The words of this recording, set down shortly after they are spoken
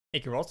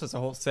AQWorlds has a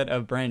whole set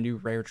of brand new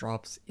rare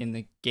drops in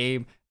the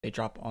game. They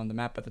drop on the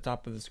map at the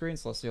top of the screen,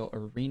 Celestial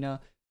Arena.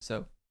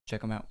 So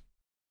check them out.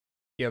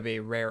 You have a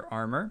rare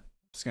armor.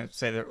 Just gonna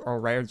say they're all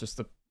rare just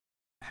to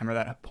hammer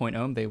that point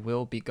home. They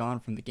will be gone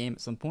from the game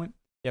at some point.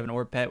 You have an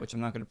orb pet, which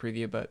I'm not going to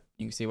preview, but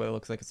you can see what it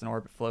looks like. It's an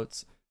orb. It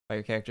floats by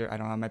your character. I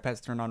don't have my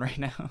pets turned on right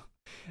now.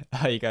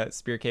 You got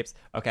spear capes.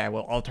 Okay,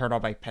 well, I'll turn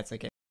on my pets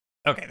again.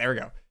 Okay, there we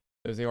go.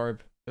 There's the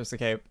orb. There's the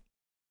cape.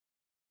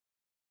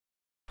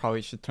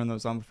 Probably should turn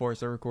those on before I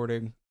start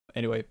recording.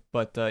 Anyway,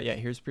 but yeah,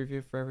 here's a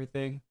preview for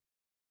everything.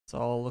 It's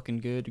all looking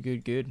good,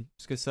 good.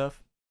 It's good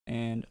stuff.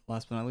 And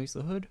last but not least,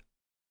 the hood.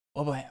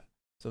 Oh, bam.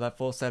 So that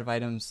full set of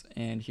items,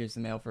 and here's the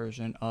male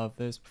version of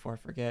this. Before I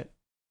forget,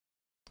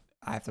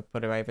 I have to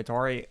put it in my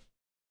inventory.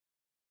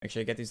 Make sure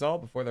you get these all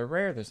before they're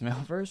rare. There's a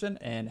male version,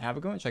 and have a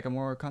go and check out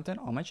more content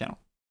on my channel.